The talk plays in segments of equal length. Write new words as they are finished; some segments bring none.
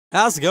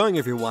How's it going,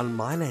 everyone?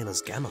 My name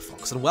is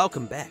GammaFox, and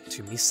welcome back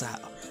to Misao.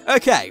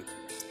 Okay,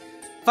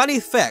 funny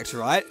fact,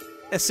 right?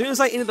 As soon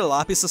as I ended the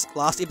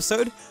last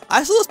episode,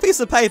 I saw this piece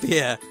of paper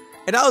here,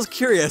 and I was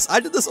curious. I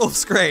did this off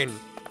screen.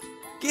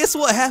 Guess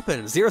what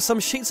happens? There are some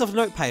sheets of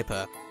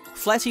notepaper,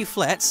 flatty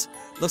flats.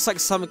 Looks like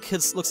some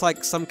kids'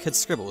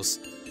 scribbles.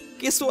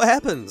 Guess what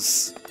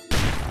happens?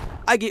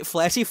 I get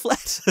flatty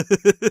flat.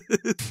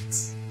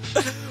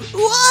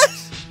 What?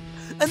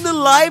 In the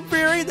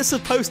library, that's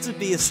supposed to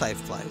be a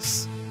safe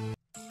place.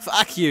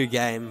 Fuck you,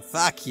 game.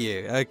 Fuck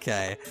you.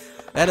 Okay.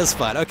 That is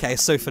fine. Okay,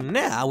 so for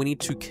now, we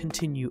need to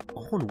continue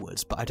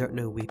onwards, but I don't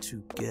know where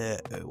to go.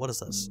 What is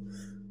this?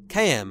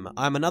 KM,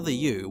 I'm another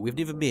you. We've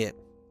never met,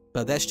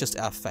 but that's just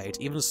our fate.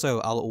 Even so,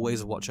 I'll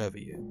always watch over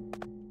you.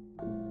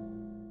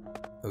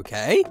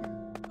 Okay.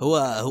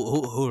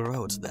 Who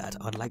wrote that?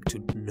 I'd like to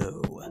know.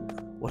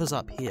 What is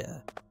up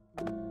here?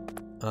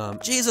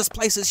 Jesus,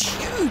 place is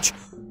huge!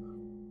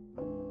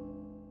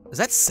 Is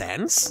that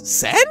Sans?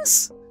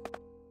 Sans?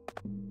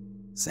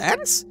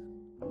 Sans?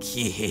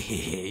 Yeah,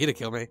 you gonna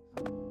kill me.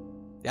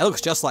 That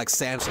looks just like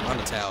Sans from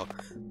Undertale.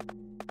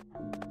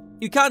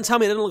 You can't tell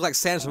me it didn't look like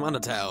Sans from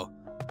Undertale.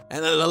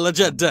 And it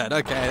legit did.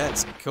 Okay,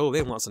 that's cool.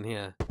 Then what's in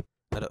here?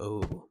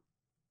 Oh.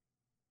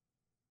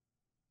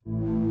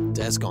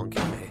 Dad's gonna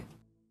kill me.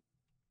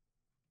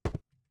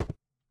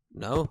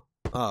 No?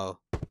 Oh.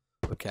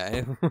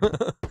 Okay.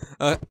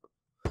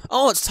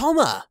 Oh, it's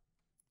Toma!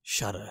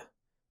 Shudder.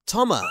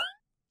 Toma!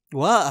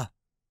 What?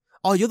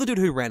 Oh, you're the dude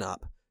who ran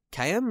up.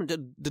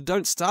 KM?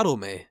 Don't startle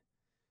me.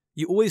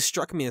 You always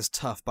struck me as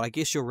tough, but I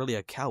guess you're really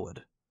a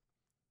coward.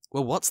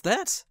 Well, what's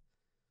that?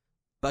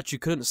 But I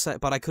couldn't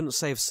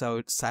save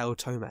Sao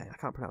Tome. I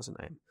can't pronounce her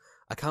name.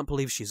 I can't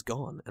believe she's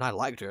gone, and I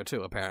liked her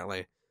too,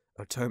 apparently.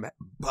 Otome.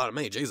 Pardon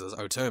me, Jesus,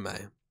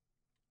 Otome.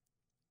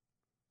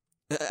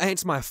 It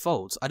ain't my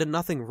fault. I did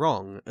nothing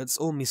wrong. It's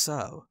all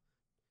Misao.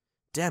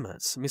 Damn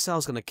it,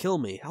 Misao's gonna kill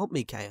me. Help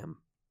me, KM.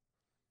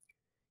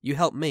 You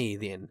help me,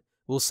 then.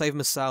 We'll save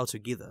Misao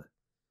together.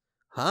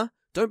 Huh?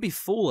 Don't be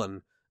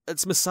foolin'.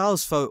 It's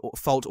Misao's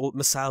fault, or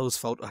Misao's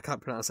fault. I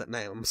can't pronounce that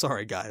name. I'm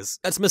sorry, guys.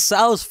 It's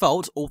Misao's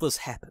fault all this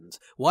happened.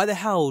 Why the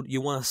hell do you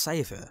want to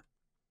save her?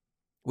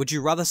 Would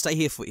you rather stay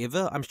here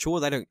forever? I sure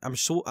don't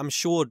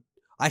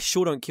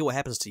care what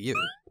happens to you.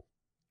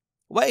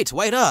 Wait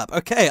up.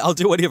 Okay, I'll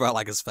do whatever I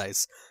like his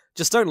face.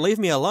 Just don't leave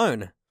me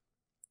alone.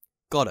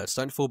 Got it.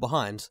 Don't fall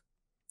behind.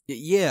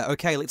 Yeah,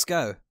 okay, let's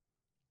go.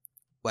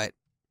 Wait.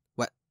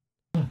 What?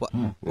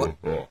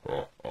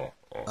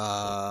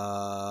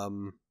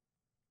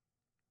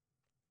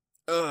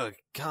 Ugh,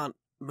 can't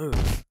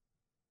move.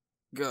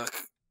 Gugh.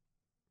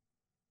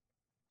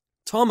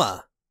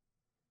 Toma,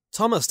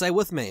 stay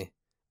with me.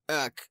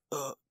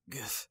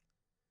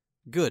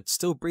 Good,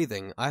 still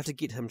breathing. I have to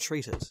get him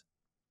treated.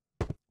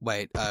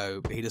 Wait,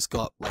 oh, he just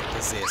got, like,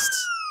 possessed.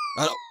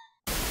 Oh,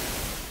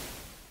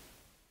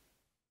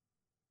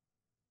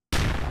 no.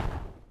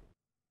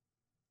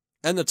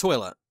 In the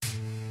toilet.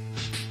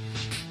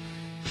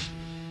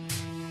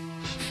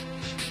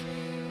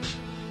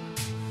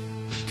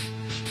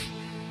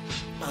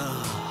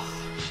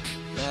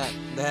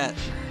 That.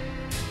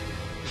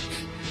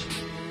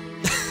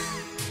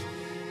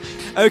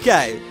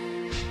 Okay.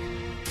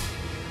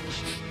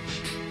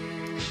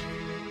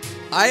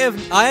 I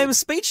am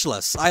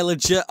speechless.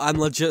 I'm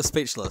legit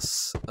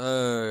speechless.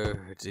 Oh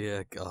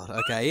dear God.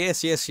 Okay,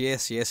 yes.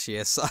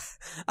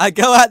 I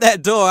go out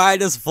that door, I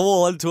just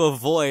fall into a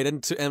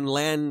void and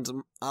land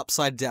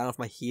upside down with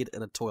my head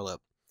in a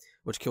toilet.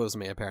 Which kills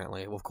me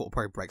apparently. Well, of course,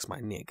 probably breaks my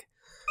neck.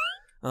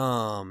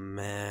 Oh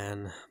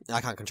man. I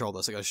can't control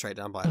this, it goes straight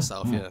down by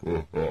itself, yeah.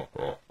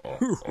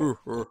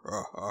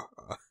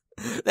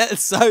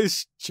 That's so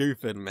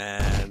stupid,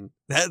 man.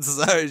 That's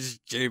so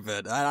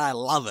stupid. And I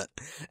love it.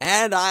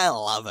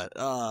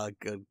 Oh,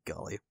 good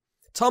golly.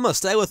 Thomas,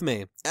 stay with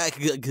me.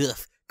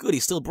 Good,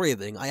 he's still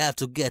breathing. I have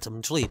to get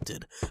him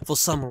treated. For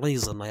some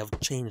reason, I have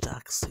changed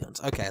accent.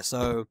 Okay,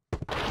 so...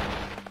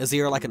 Is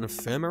there like an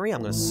infirmary?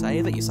 I'm gonna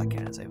save it. Yes, I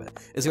can save it.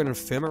 Is there an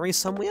infirmary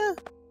somewhere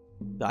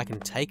that I can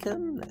take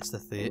him? That's the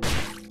third.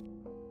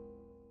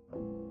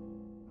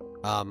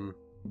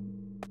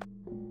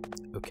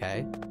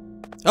 Okay.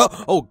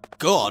 Oh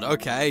God,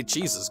 okay,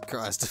 Jesus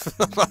Christ.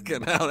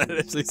 Fucking hell, that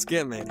actually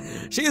scared me.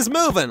 She is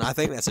moving! I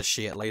think that's a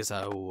she at least.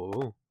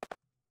 What?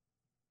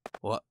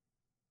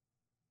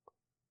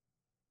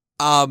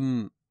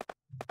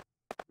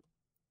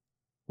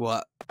 What?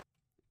 What?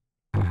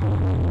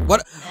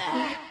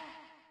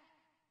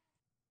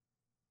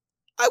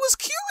 I was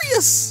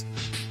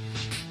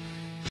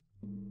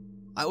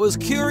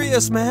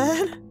curious,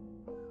 man.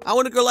 I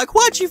want to go like,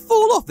 why'd you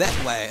fall off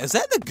that way? Is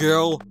that the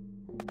girl?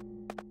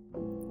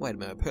 Wait a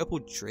minute, purple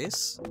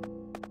dress?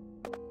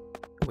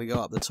 We go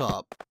up the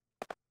top.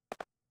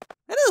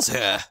 It is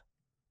her!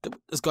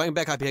 Is going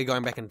back up here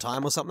going back in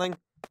time or something?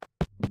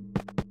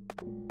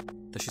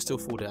 Does she still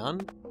fall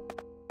down?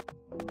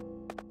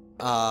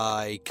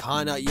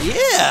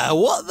 Yeah!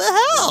 What the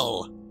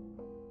hell?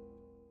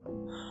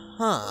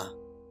 Huh.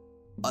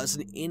 It's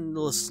an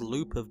endless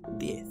loop of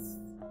death.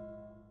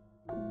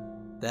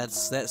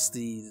 That's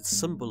the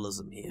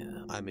symbolism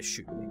here, I'm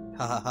assuming.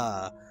 Ha ha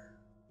ha.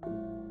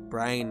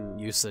 Brain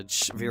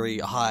usage very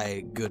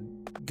high.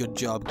 Good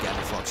job,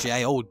 GammaFox.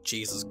 Yeah, oh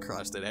Jesus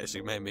Christ, that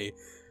actually made me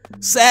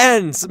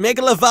Sans!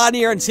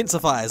 Megalovania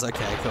intensifies.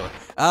 Okay, cool.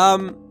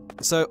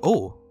 So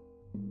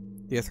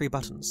there are 3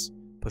 buttons.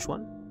 Push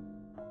one.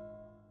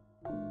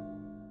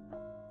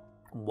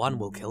 One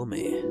will kill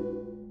me.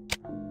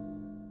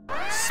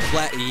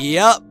 Splat.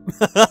 Yup.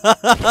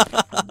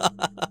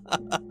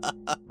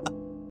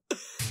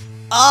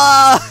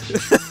 Ah!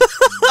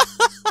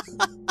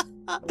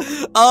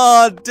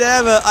 Oh,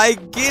 damn it. I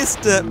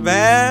guessed it,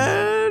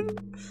 man.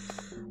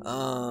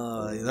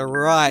 The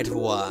right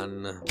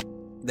one.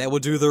 That will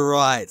do the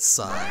right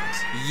side.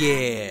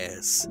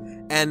 Yes.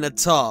 And the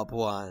top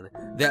one.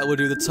 That will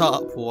do the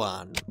top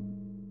one.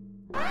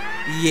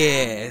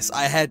 Yes.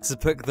 I had to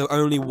pick the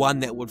only one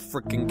that would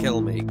freaking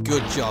kill me.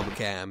 Good job,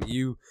 Cam.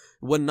 You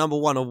won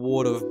 #1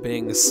 award of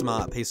being a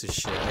smart piece of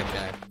shit.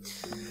 Okay.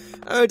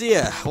 Oh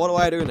dear, what do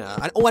I do now?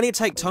 I need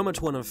to take Toma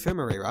to an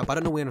infirmary, right? But I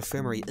don't know where an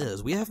infirmary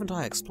is. Where haven't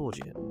I explored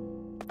yet?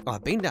 Oh,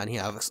 I've been down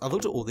here. I've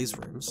looked at all these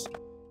rooms.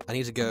 I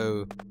need to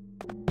go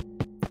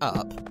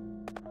up.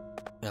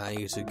 I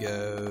need to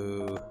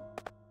go...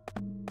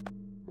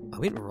 I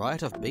went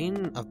right. I've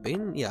been...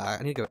 Yeah,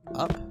 I need to go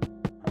up.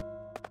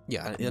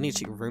 Yeah, I need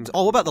to check rooms.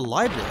 Oh, what about the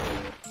library?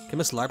 Can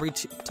Miss Library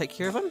take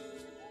care of him?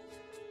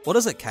 What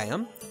is it,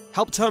 KM?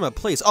 Help Toma,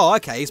 please. Oh,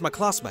 okay, he's my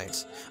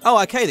classmate. Oh,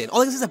 okay then.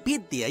 Oh, there's a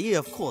bed there. Yeah,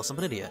 of course, I'm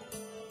an idiot.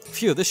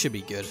 Phew, this should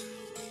be good.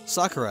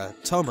 Sakura,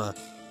 Toma,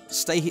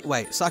 stay here.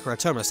 Wait, Sakura,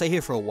 Toma, stay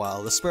here for a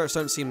while. The spirits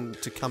don't seem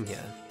to come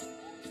here.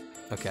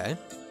 Okay.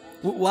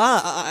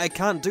 Wow, I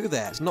can't do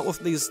that. Not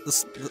with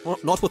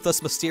not with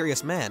this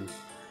mysterious man.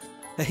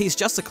 He's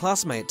just a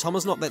classmate.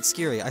 Toma's not that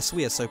scary, I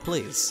swear, so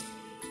please.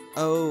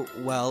 Oh,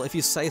 well, if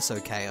you say so,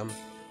 KM.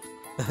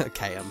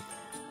 KM.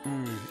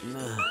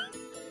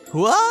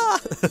 Wah!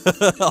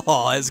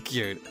 Oh, that's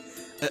cute.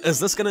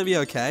 Is this gonna be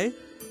okay?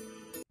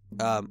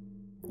 No,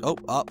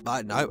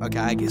 okay,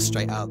 I guess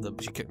straight out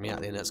she kicked me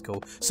out then, that's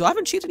cool. So I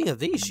haven't checked any of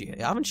these yet.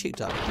 I haven't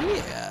checked up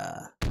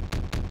here.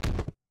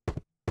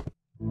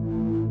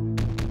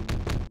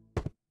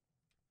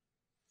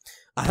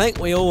 I think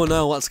we all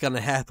know what's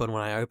gonna happen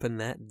when I open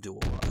that door.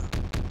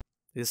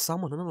 There's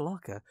someone in the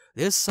locker.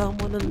 There's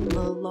someone in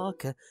the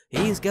locker.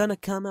 He's gonna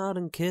come out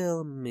and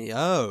kill me.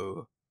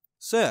 Oh.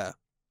 Sir.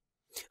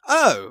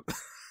 Oh,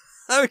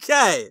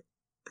 okay.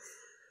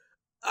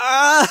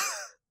 I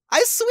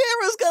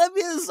swear it's gonna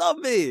be a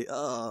zombie.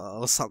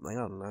 Or something,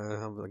 I don't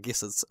know. I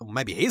guess it's...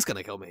 Maybe he's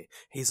gonna kill me.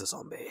 He's a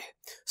zombie.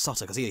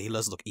 Sotter, because he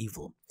does look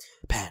evil.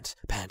 Pant.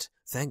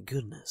 Thank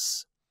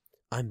goodness.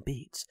 I'm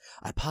beat.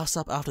 I passed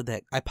out after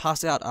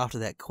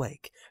that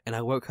quake, and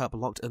I woke up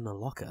locked in the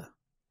locker.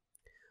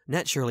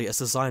 Naturally, it's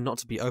designed not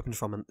to be opened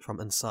from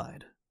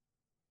inside.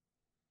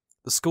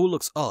 The school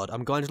looks odd.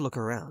 I'm going to look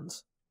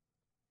around.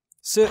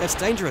 Sir, it's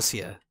dangerous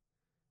here.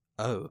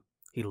 Oh,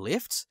 he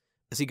left?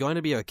 Is he going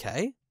to be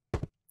okay?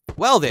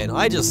 Well then,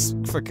 I just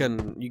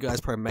frickin'... You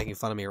guys probably making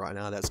fun of me right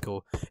now, that's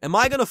cool. Am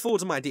I gonna fall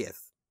to my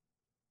death?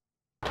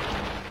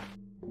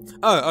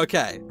 Oh,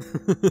 okay.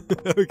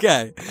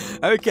 Okay.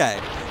 Oh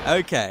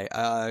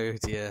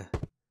dear.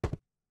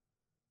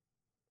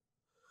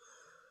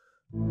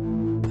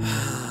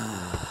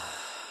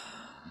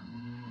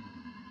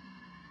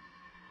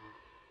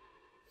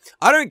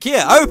 I don't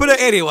care, open it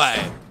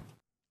anyway!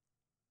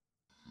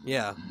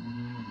 Yeah.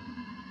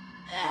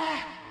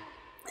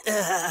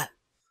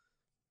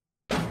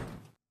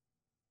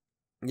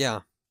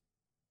 Yeah.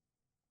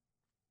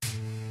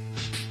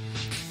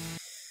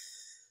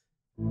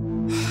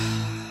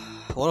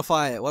 What if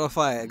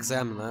I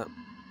examine that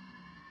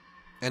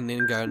and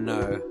then go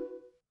no?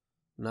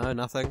 No,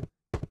 nothing.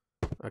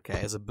 Okay,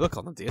 there's a book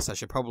on the desk. I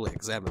should probably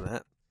examine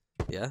that.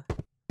 Yeah.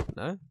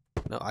 No.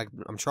 No,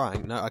 I'm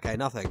trying. No. Okay,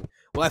 nothing.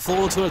 Will I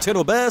fall into an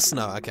eternal abyss?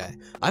 No. Okay.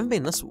 I haven't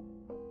been this.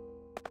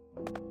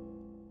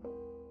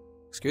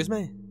 Excuse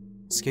me?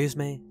 Excuse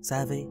me,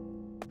 Savvy?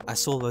 I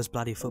saw those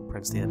bloody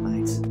footprints there,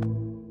 mate.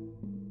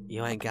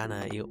 You ain't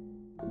gonna,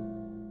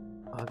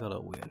 I got a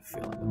weird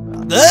feeling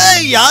about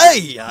that.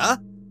 Yeah!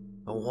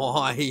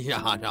 Why,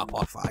 yeah, no,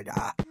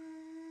 fire.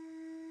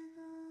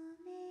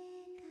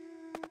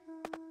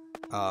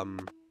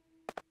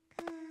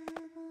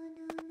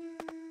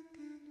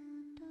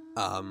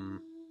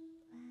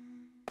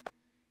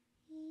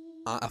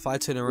 If I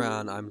turn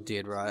around, I'm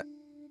dead, right?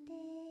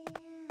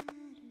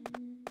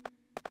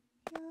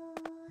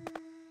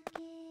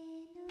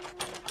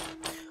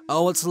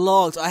 Oh, it's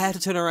locked. I had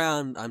to turn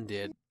around. I'm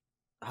dead.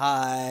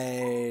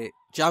 Hi.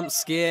 Jump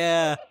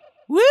scare.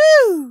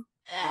 Woo!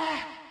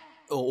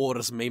 Or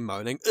just me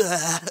moaning.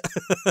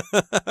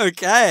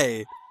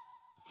 Okay.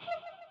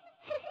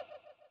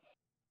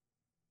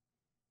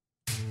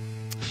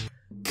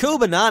 Cool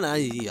banana.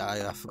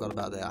 Yeah, I forgot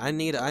about that. I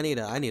need a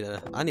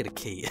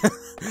key.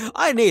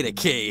 I need a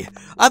key.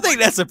 I think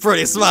that's a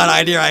pretty smart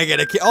idea. I get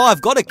a key. Oh,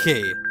 I've got a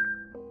key.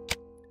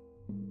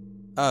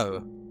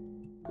 Oh.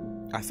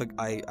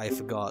 I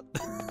forgot.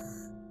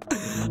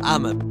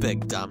 I'm a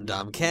big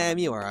dum-dum. Cam,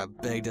 you are a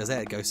big... Is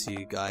that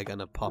ghosty guy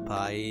gonna pop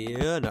out?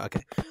 Yeah, no,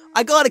 okay.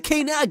 I got a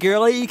key now,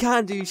 girlie. You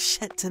can't do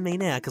shit to me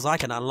now, because I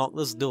can unlock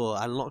this door.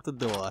 Unlock the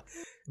door.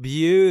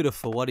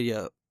 Beautiful. What are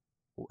you...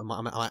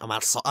 I'm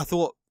outside. I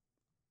thought...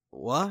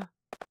 What?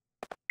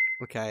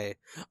 Okay.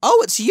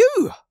 Oh, it's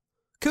you!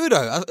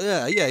 Kudo.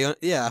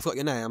 Yeah, I forgot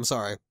your name. I'm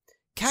sorry.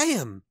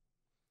 Cam!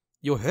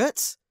 You're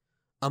hurt?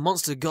 A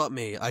monster got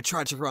me. I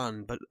tried to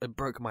run, but it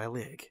broke my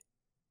leg.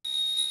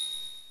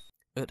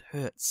 It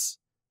hurts.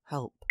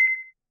 Help.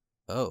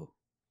 Oh.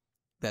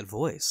 That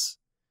voice.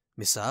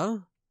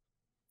 Misao?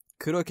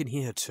 Kudo can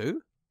hear her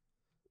too?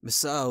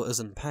 Misao is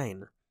in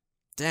pain.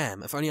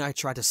 Damn, if only I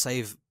tried to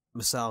save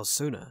Misao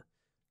sooner.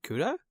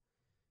 Kudo?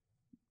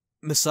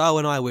 Misao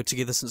and I were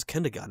together since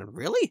kindergarten.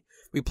 Really?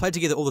 We played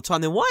together all the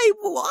time. Then why?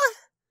 What?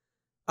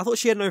 I thought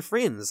she had no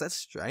friends. That's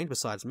strange,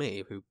 besides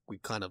me, who we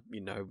kind of,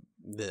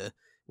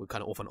 we're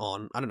kind of off and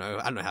on. I don't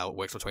know how it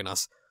works between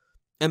us.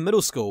 In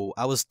middle school,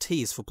 I was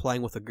teased for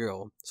playing with a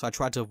girl, so I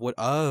tried to avoid...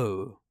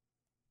 Oh.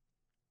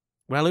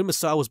 When I learned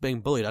Misao was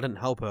being bullied, I didn't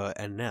help her,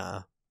 and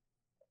now...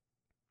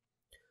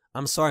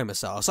 I'm sorry,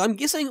 Misao. So I'm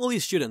guessing all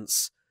these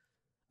students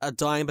are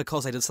dying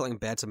because they did something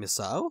bad to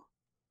Misao?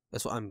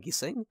 That's what I'm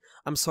guessing?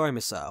 I'm sorry,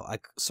 Misao.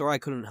 Sorry I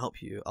couldn't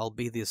help you. I'll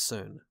be there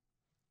soon.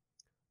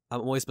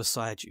 I'm always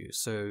beside you,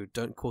 so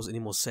don't cause any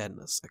more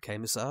sadness, okay,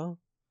 Misao?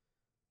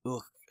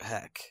 Ugh,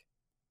 heck.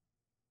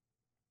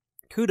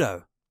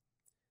 Kudo.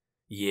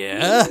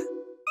 Yeah? Of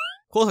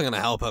course I'm gonna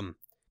help him.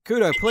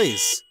 Kudo,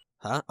 please.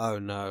 Huh? Oh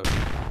no.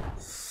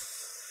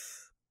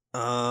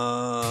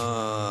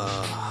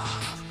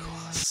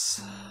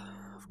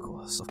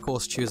 Of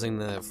course choosing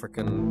the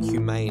frickin'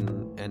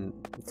 humane and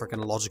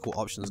frickin' logical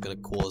option is gonna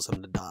cause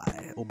him to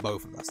die. Or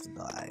both of us to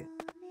die.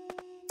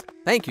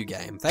 Thank you,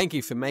 game. Thank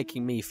you for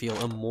making me feel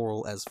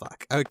immoral as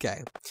fuck.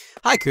 Okay.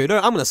 Hi, Kudo.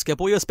 I'm gonna skip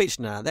all your speech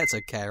now. That's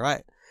okay,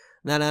 right?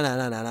 No.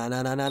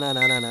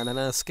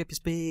 Skip your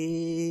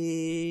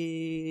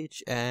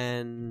speech.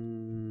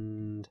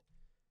 And...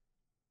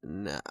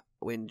 Nah.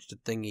 When's the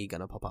thingy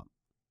gonna pop up?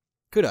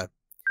 Kudo.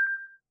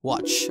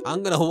 Watch.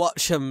 I'm gonna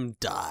watch him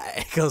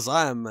die. Because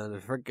I'm a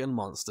freaking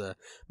monster.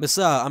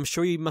 Misao, I'm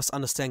sure you must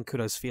understand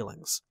Kudo's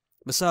feelings.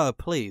 Misao,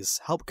 please,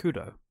 help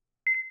Kudo.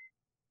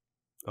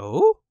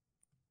 Oh?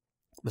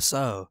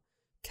 Misao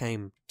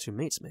came to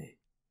meet me.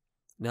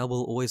 Now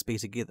we'll always be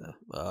together.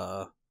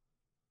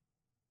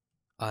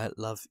 I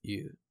love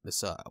you,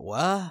 Misao.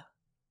 What?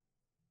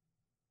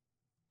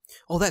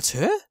 Oh, that's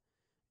her?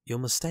 You're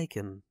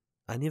mistaken.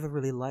 I never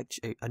really liked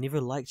you. I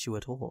never liked you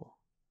at all.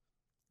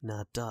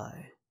 Now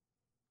die.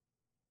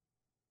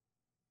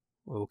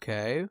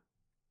 Okay.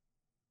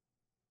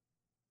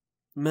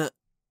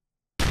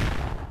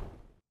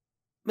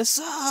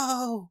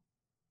 Misao!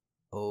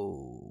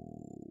 Oh.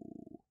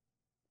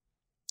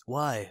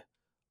 Why?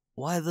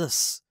 Why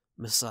this,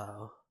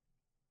 Misao?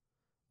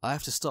 I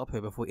have to stop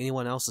her before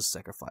anyone else is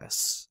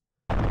sacrificed.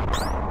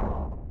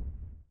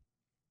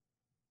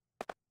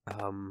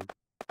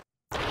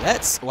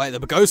 That's... Wait, the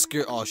ghost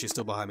girl... Oh, she's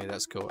still behind me.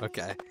 That's cool.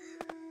 Okay.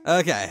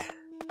 Okay.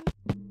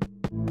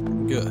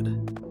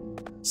 Good.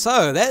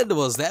 So, that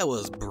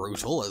was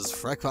brutal as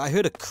frick. I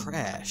heard a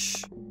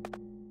crash.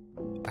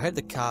 I heard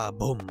the car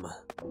boom.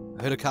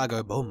 I heard a car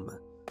go boom.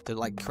 Did it,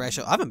 like, crash?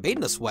 I haven't been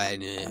this way.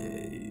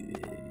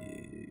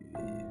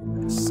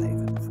 Let's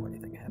save it before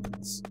anything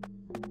happens.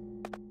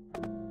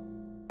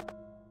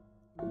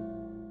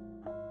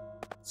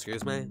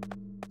 Excuse me?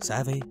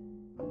 Savvy?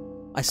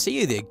 I see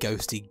you there,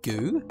 ghosty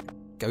goo.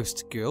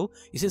 Ghost girl.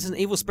 You sense an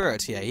evil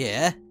spirit here,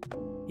 yeah?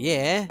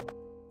 Yeah?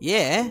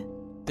 Yeah?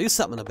 Do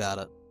something about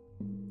it.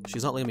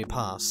 She's not letting me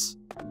pass.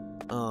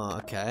 Oh,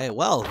 okay.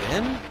 Well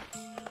then.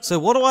 So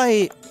what do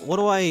I...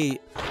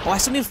 Oh, I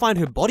still need to find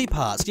her body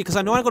parts. Yeah, because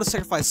I know I gotta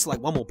sacrifice, like,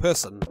 one more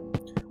person.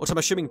 Which I'm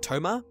assuming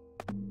Toma?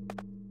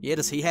 Yeah,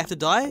 does he have to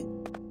die?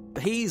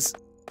 But he's...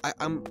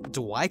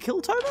 do I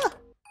kill Toma?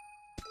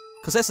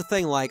 Because that's the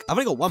thing, like, I've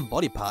only got one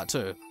body part,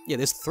 too. Yeah,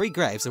 there's 3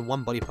 graves and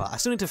 1 body part. I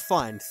still need to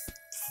find...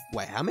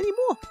 Wait, how many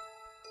more?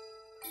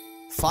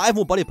 5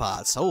 more body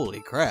parts.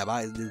 Holy crap,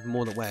 there's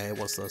more than... Wait,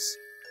 what's this?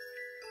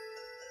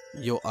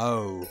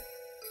 Oh.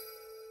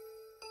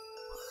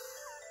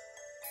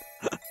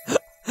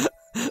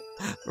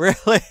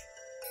 Really?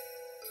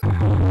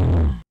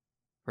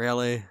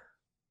 Really?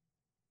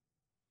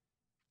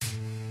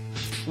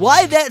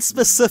 Why that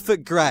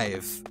specific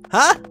grave?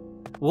 Huh?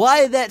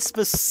 Why that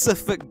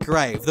specific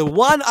grave? The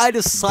one I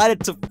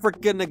decided to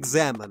frickin'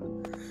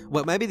 examine.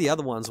 Well, maybe the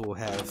other ones will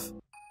have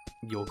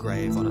your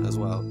grave on it as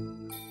well.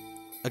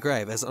 A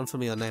grave has an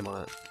unfamiliar name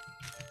on it.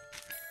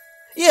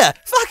 Yeah,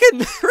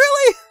 fucking,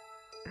 really?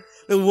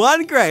 The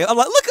one grave. I'm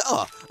like, look,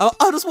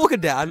 I'm just walking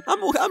down.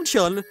 I'm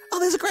chilling. Oh,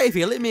 there's a grave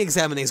here. Let me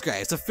examine these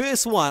graves. The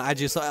first one, I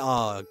just like,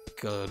 oh,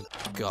 good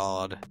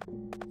God.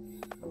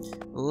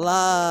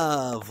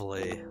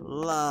 Lovely.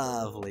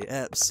 Lovely.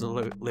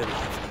 Absolutely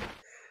lovely.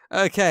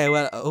 Okay,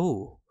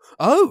 well,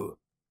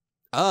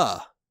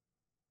 Ayaka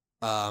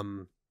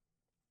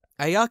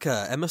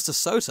and Mr.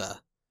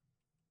 Sota.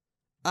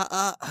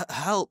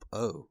 Help.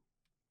 Oh.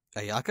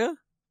 Ayaka?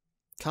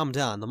 Calm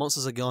down, the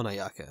monsters are gone,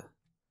 Ayaka.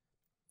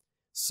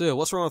 Sir,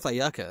 what's wrong with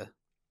Ayaka?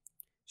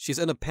 She's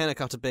in a panic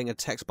after being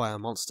attacked by a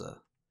monster.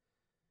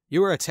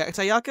 You were attacked,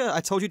 Ayaka? I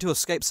told you to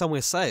escape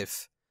somewhere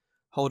safe.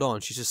 Hold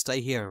on, she should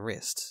stay here and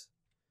rest.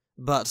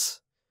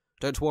 But,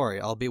 don't worry,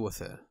 I'll be with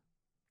her.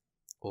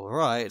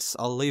 Alright,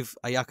 I'll leave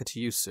Ayaka to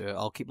you, sir.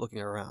 I'll keep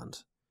looking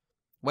around.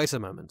 Wait a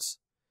moment.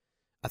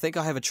 I think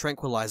I have a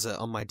tranquilizer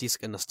on my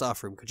desk in the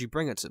staff room. Could you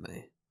bring it to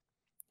me?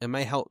 It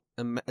may help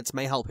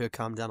her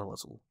calm down a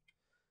little.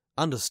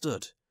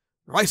 Understood.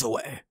 Right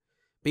away.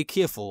 Be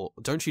careful.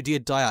 Don't you dare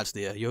die out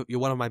there. You're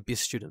one of my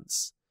best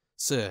students.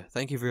 Sir,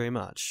 thank you very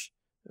much.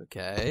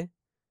 Okay.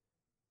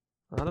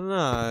 I don't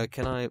know.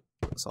 Can I...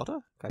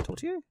 Sota? Can I talk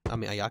to you? I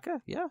mean,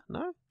 Ayaka? Yeah?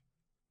 No?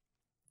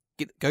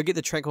 Go get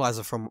the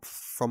tranquilizer from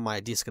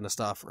my desk in the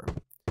staff room.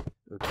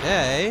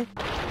 Okay.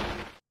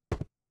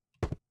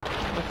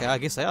 Okay, I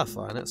guess they are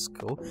fine. That's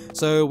cool.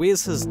 So,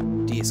 where's his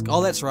desk?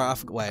 Oh, that's right. I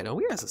forgot. Wait, no,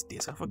 where is his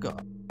desk? I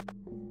forgot.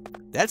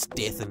 That's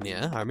death in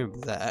there. I remember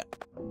that.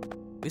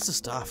 Where's the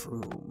staff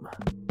room?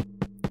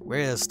 Where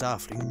is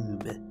staff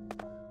room?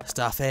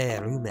 Staff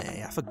room,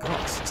 I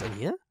forgot. Is it in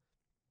here?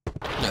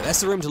 No,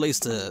 that's the room to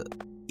least to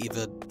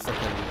either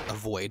freaking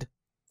avoid.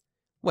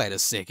 Wait a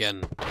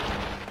second.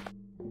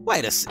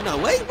 No,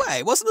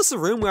 wait. Wasn't this the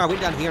room where I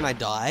went down here and I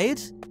died?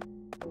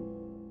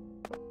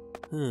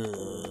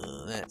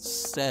 That's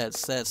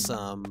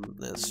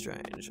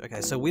strange.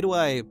 Okay, so where do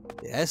I...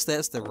 Yes,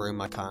 that's the room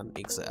I can't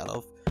exit out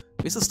of.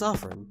 Where's the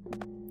staff room?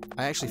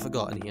 I actually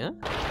forgot. In here?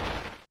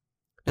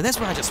 And that's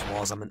where I just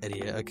was. I'm an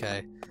idiot.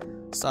 Okay.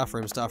 Staff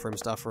room.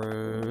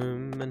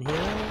 In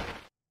here?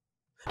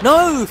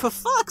 No! For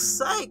fuck's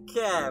sake,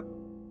 Cap!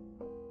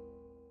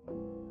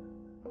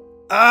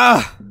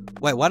 Ah!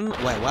 Wait, why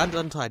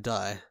didn't I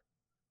die?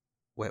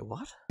 Wait,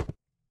 what?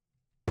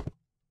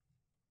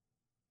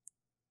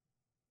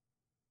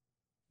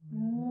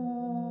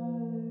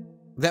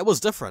 That was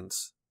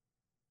different.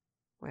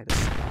 Wait a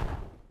second.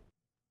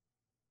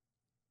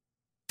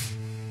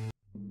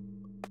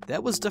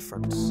 That was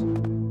different.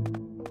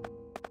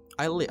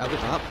 I went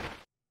up.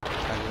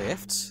 I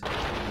left.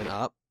 Went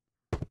up.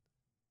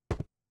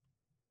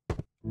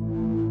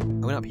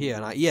 I went up here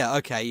and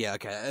okay.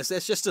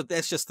 That's just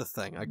the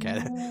thing.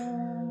 Okay.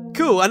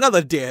 Cool.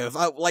 Another death.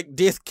 Like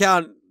death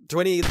count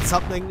 20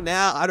 something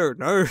now. I don't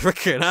know.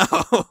 Freaking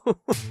hell.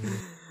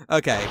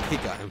 Okay,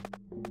 keep going.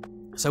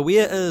 So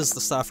where is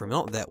the staff room?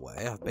 Not that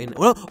way. I've been.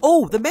 Well,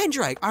 oh, the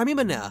Mandrake. I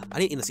remember now. I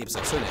need to end this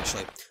episode soon,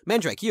 actually.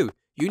 Mandrake, you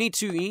need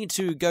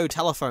to go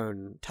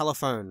telephone.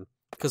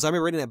 Because I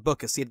remember reading that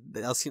book. It said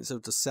that I was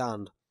sensitive to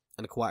sound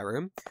in a quiet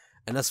room,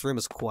 and this room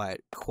is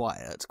quiet. So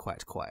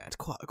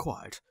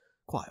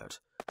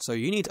I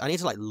need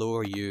to like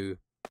lure you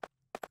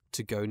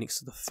to go next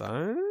to the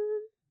phone.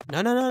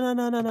 No,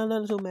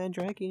 little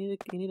Mandrake. You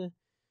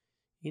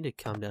need to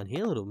come down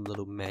here,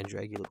 little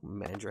Mandrake.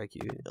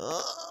 You.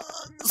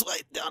 This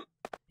way down.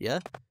 Yeah,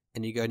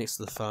 and you go next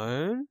to the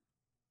phone.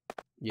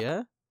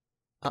 Yeah,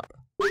 up.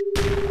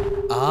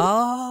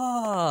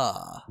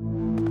 Ah.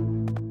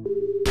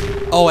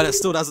 Oh, and it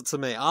still does it to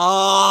me.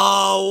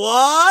 Oh,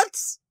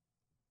 what?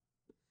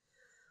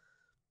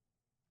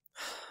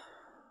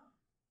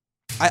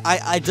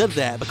 I did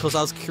that because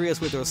I was curious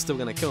whether it was still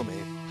gonna kill me.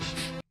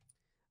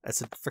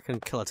 It's a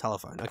freaking killer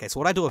telephone. Okay, so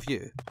what I do with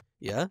you?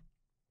 Yeah.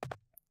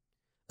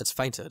 It's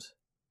fainted.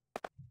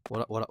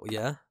 What?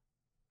 Yeah.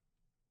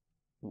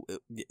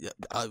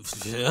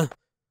 Yeah.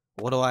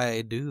 What do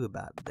I do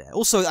about that?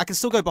 Also, I can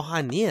still go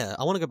behind there.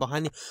 I want to go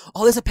behind there.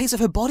 Oh, there's a piece of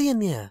her body in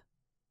there.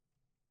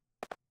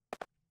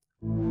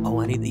 Oh,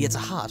 I need... it's a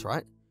heart,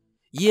 right?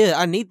 Yeah,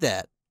 I need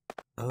that.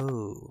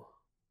 Oh.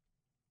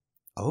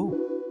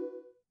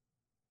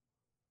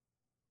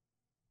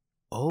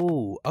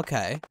 Oh,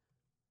 okay.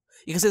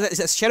 You can see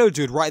that shadow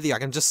dude right there. I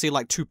can just see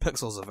like 2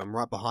 pixels of him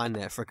right behind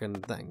that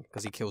frickin' thing,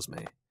 because he kills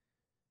me.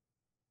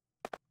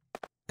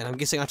 And I'm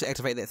guessing I have to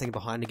activate that thing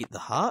behind to get the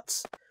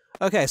hearts?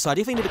 Okay, so I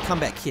definitely need to come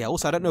back here.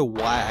 Also, I don't know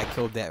why I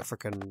killed that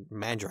frickin'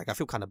 Mandrake. I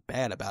feel kind of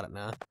bad about it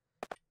now.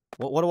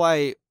 What do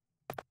I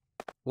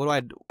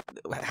do?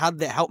 How did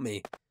that help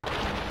me?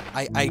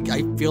 I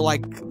feel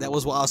like that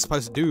was what I was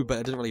supposed to do, but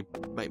it didn't really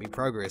make me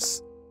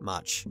progress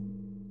much.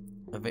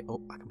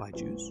 Oh, I can buy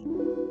juice.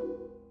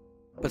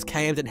 But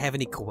KM didn't have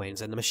any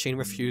coins, and the machine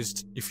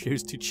refused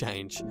to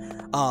change.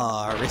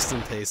 Ah, oh, rest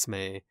in peace,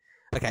 me.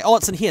 Okay, oh,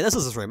 it's in here. This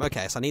is his room.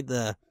 Okay, so I need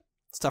the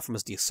stuff from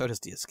his desk. Soda's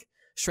desk.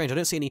 Strange, I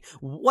don't see any...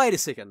 Wait a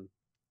second.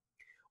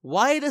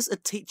 Why does a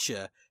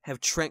teacher have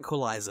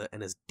tranquilizer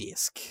in his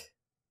desk?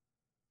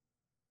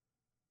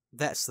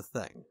 That's the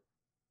thing.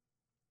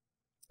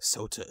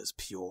 Sota is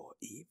pure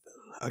evil.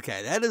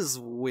 Okay, that is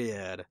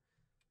weird.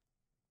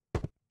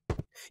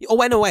 Oh,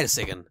 wait, no, wait a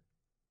second.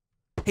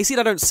 He said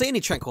I don't see any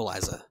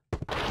tranquilizer.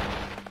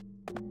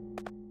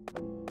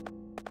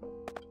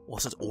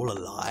 Was it all a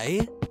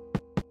lie?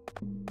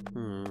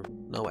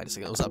 No, wait a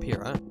second. It was up here,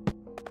 right?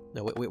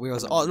 No, where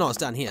was it? Oh, no, it's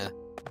down here.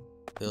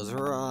 It was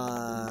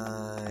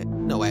right...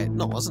 No, wait.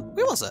 No, it wasn't.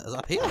 Where was it? It was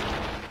up here.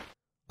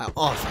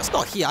 Oh, it's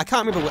not here. I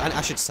can't remember where...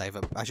 I should save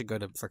it. I should go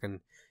to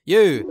frickin'...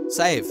 You!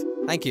 Save!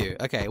 Thank you.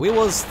 Okay, where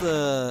was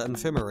the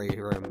infirmary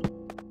room?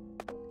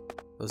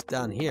 It was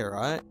down here,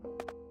 right?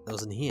 It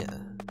was in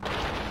here.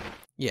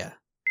 Yeah.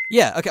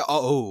 Yeah, okay.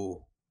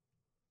 Oh.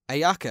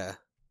 Ayaka.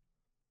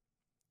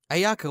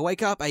 Ayaka,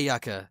 wake up,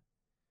 Ayaka.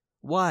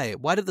 Why?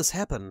 Why did this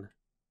happen?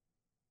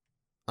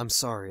 I'm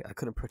sorry, I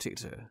couldn't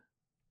protect her.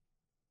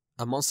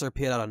 A monster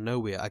appeared out of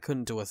nowhere. I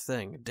couldn't do a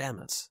thing. Damn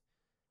it.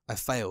 I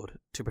failed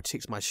to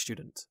protect my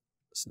student.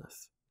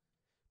 Sniff.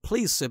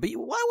 Please, sir, but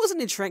why wasn't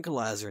there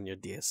tranquilizer in your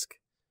desk?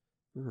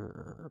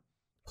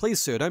 Please,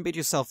 sir, don't beat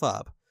yourself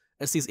up.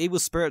 It's these evil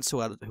spirits who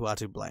are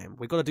to blame.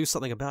 We've got to do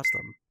something about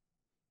them.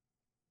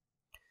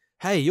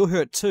 Hey, you're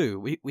hurt too.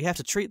 We have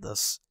to treat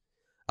this.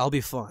 I'll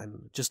be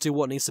fine. Just do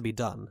what needs to be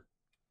done.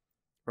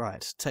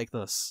 Right, take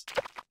this.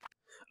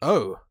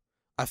 Oh,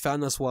 I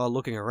found this while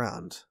looking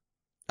around.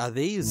 Are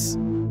these...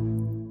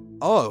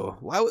 Oh,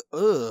 why would...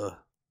 Ugh.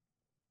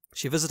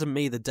 She visited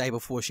me the day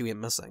before she went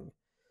missing.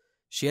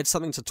 She had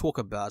something to talk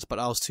about, but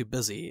I was too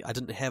busy. I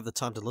didn't have the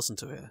time to listen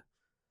to her.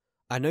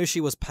 I know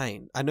she was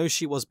pained.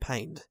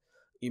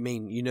 You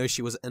mean, you know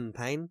she was in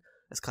pain?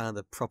 That's kind of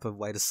the proper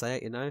way to say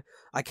it, you know?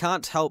 I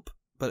can't help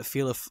but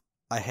feel if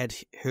I had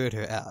heard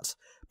her out.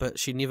 But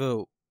she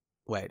never...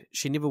 Wait,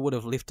 she never would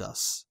have left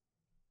us.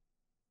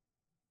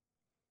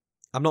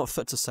 I'm not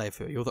fit to save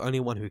her. You're the only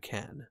one who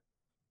can.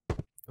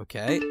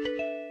 Okay.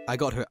 I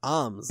got her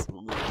arms.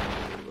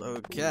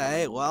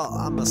 Okay, well,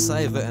 I'm gonna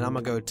save it and I'm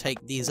gonna go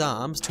take these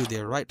arms to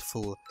their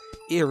rightful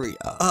area.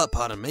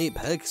 Pardon me,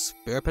 pigs.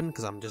 Burping,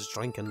 because I'm just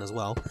drinking as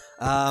well.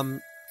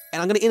 And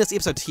I'm gonna end this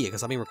episode here,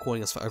 because I've been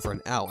recording this for over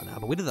an hour now,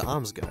 but where did the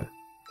arms go?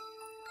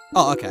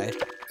 Oh, okay.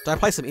 Did I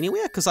place them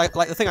anywhere? Because I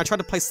tried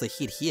to place the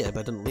head here,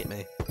 but it didn't let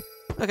me.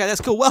 Okay,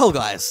 that's cool. Well,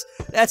 guys,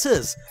 that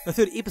is the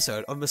 3rd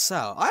episode of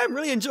Misao. I am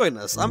really enjoying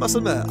this. I must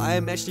admit, I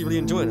am actually really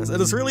enjoying this.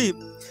 It is really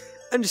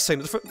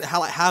interesting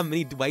how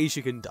many ways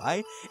you can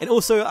die, and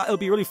also it'll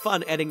be really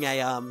fun adding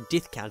a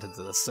death count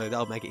into this, so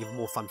that'll make it even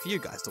more fun for you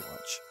guys to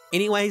watch.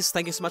 Anyways,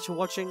 thank you so much for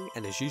watching,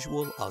 and as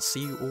usual, I'll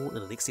see you all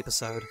in the next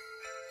episode.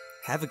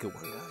 Have a good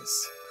one,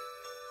 guys.